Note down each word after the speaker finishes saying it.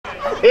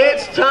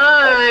It's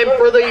time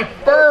for the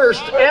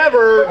first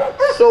ever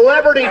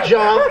celebrity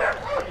jump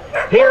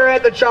here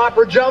at the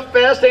Chopper Jump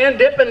Fest and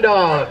Dippin'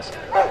 Dogs.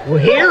 Well,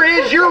 here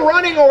is your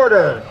running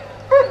order.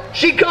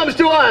 She comes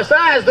to us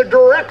as the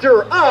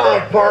Director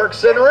of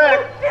Parks and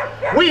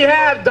Rec. We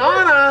have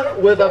Donna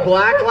with a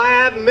Black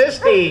Lab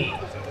Misty.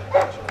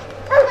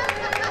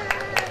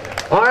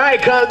 All right,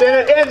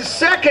 in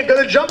second,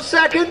 going to jump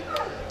second,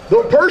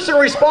 the person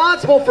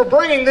responsible for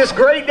bringing this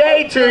great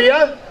day to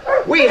you,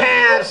 we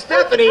have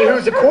Stephanie,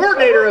 who's the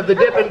coordinator of the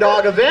Dippin'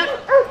 Dog event,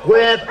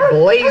 with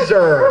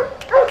Blazer.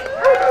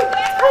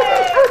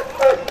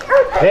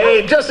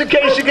 Hey, just in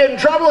case you get in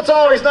trouble, it's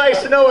always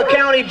nice to know a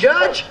county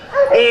judge.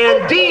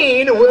 And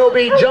Dean will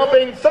be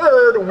jumping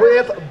third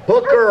with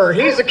Booker.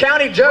 He's the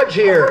county judge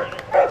here.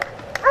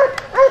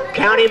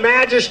 County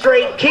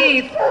Magistrate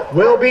Keith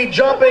will be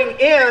jumping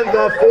in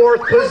the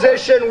fourth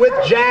position with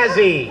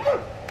Jazzy.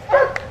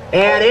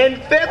 And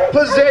in fifth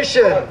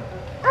position,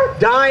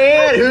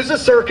 Diane, who's the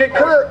circuit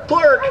clerk,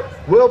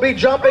 will be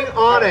jumping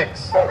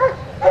Onyx.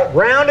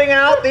 Rounding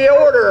out the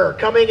order,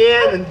 coming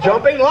in and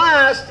jumping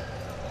last,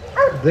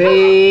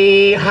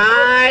 the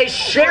High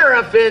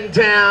Sheriff in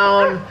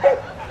town.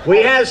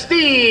 We have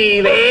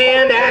Steve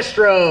and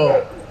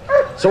Astro.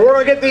 So we're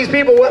going to get these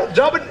people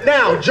jumping.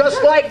 Now,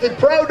 just like the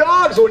pro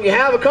dogs, when you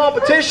have a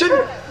competition,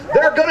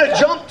 they're going to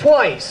jump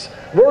twice.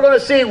 We're going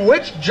to see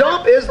which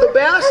jump is the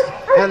best,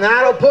 and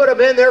that'll put them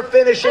in their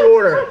finishing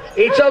order.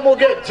 Each of them will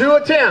get 2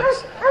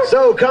 attempts.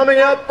 So coming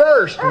up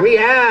first, we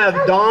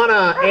have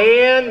Donna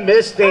and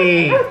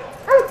Misty.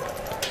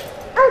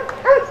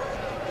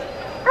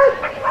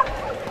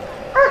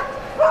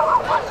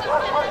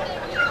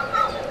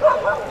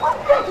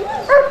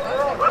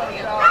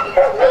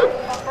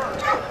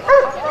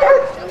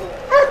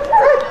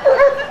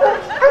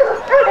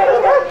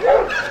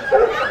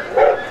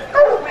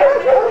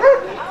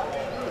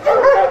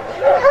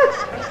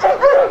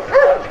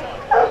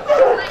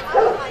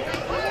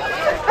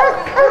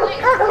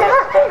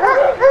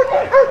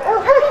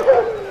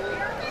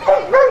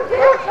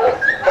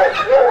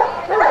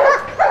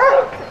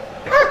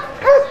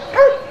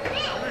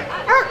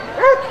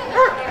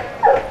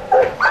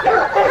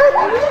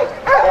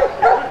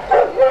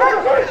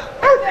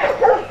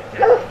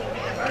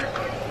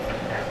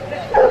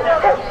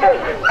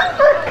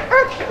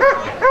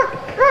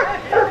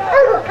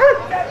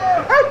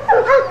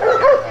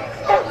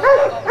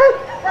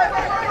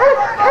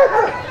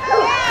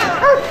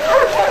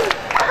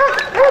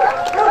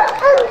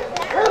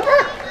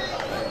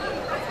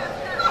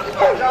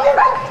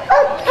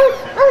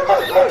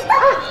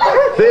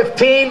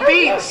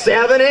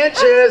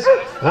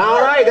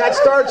 All right, that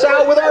starts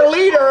out with our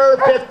leader,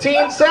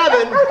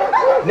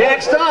 15-7.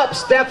 Next up,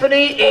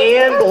 Stephanie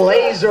and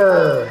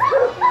Blazer.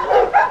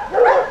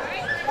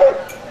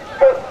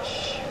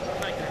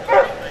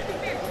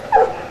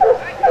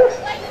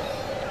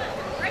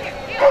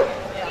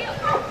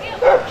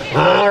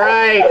 All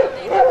right.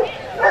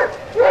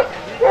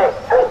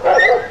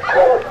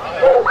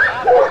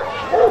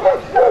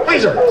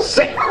 Blazer,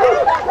 sit.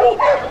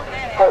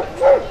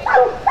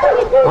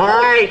 All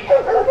right.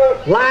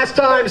 Last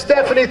time,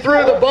 Stephanie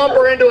threw the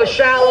bumper into a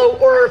shallow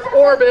Earth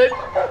orbit,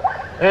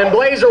 and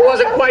Blazer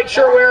wasn't quite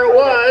sure where it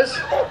was.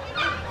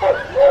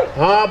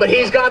 But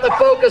he's got the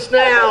focus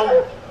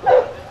now.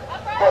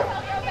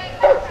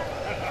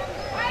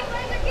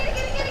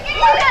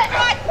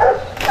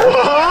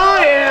 Oh,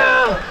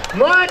 yeah.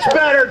 Much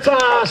better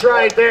toss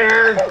right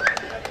there.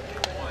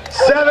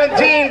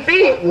 17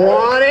 feet,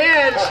 1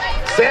 inch.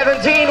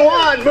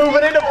 17-1,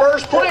 moving into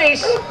first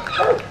place.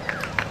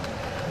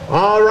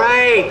 All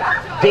right,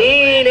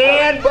 Dean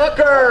and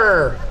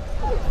Booker.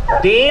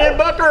 Dean and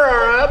Booker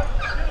are up.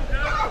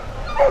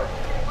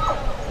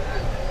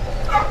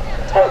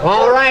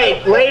 All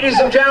right, ladies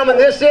and gentlemen,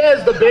 this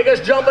is the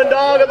biggest jumping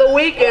dog of the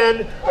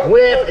weekend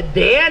with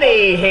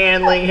Danny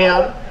handling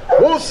him.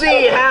 We'll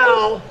see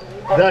how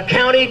the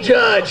county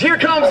judge. Here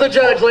comes the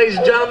judge, ladies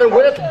and gentlemen,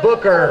 with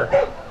Booker.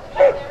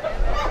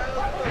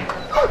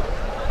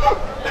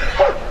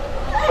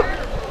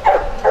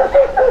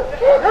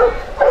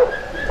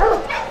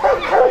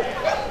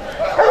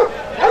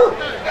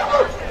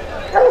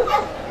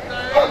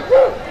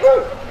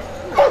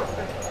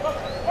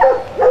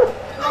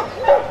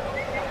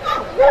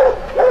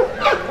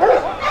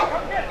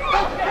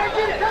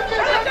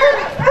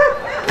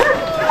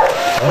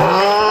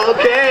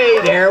 Okay,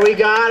 there we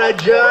got a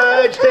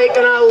judge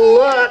taking a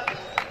look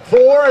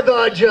for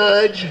the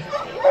judge.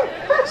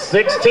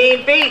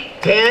 16 feet,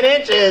 10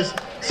 inches,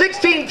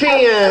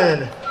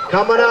 16-10.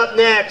 Coming up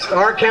next,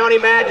 our county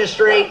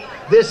magistrate.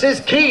 This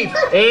is Keith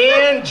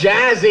and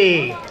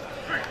Jazzy.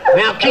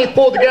 Now, Keith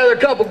pulled together a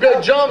couple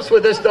good jumps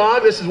with this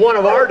dog. This is one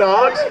of our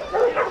dogs.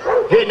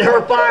 Getting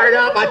her fired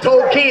up. I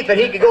told Keith that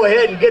he could go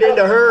ahead and get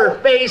into her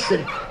face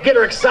and get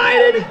her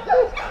excited.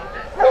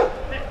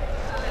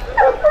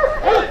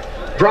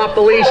 Drop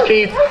the leash,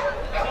 Keith.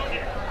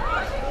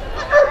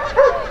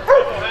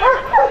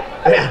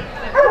 Yeah.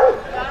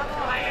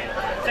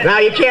 Now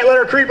you can't let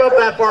her creep up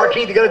that far,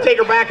 Keith. You got to take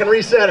her back and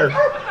reset her.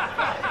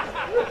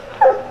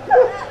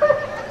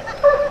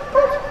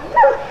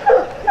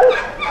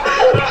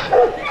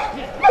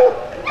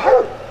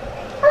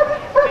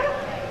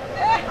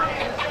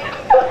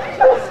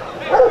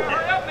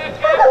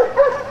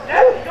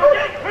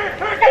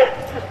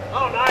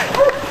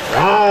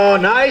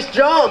 nice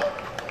jump.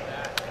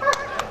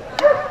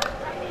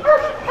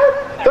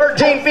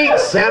 13 feet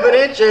 7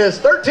 inches,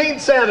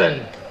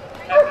 13.7.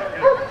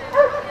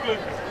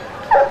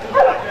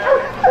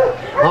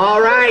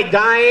 All right,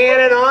 Diane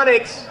and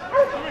Onyx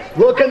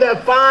looking to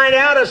find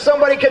out if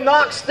somebody can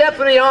knock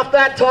Stephanie off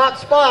that top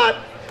spot.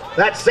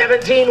 That's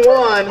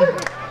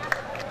 17-1.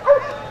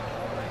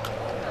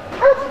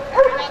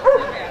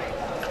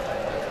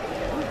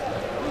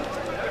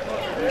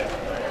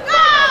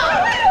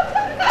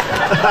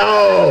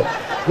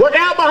 Oh, look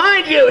out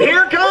behind you.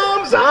 Here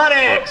comes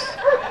Onyx.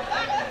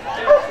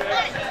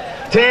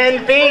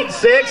 10 feet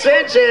 6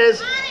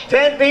 inches.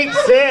 10 feet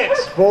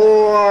 6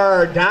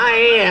 for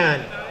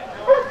Diane.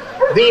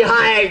 The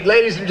height,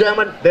 ladies and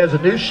gentlemen, there's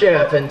a new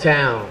chef in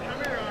town.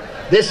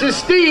 This is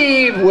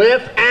Steve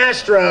with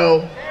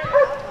Astro.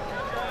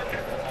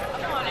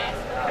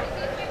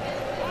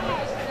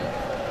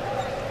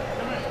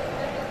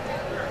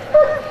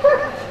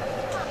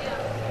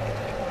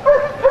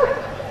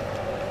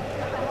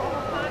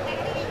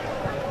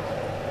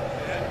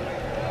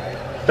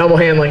 Double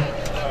handling.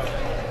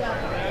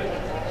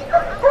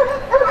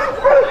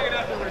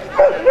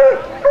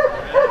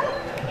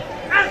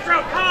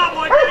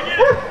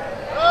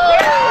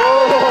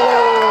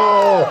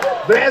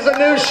 Oh, there's a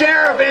new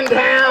sheriff in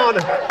town.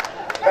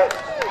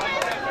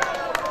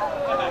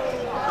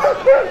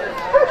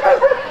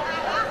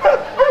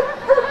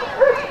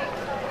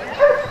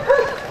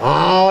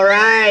 All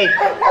right.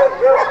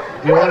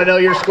 You want to know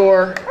your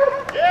score?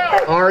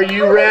 Are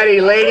you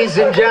ready, ladies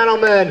and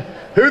gentlemen?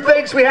 Who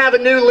thinks we have a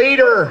new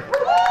leader?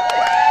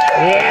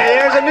 Yeah,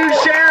 there's a new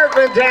sheriff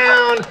in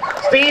town.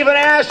 Steven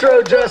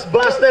Astro just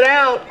busted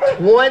out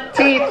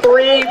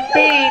 23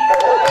 feet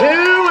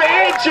 2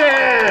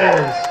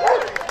 inches.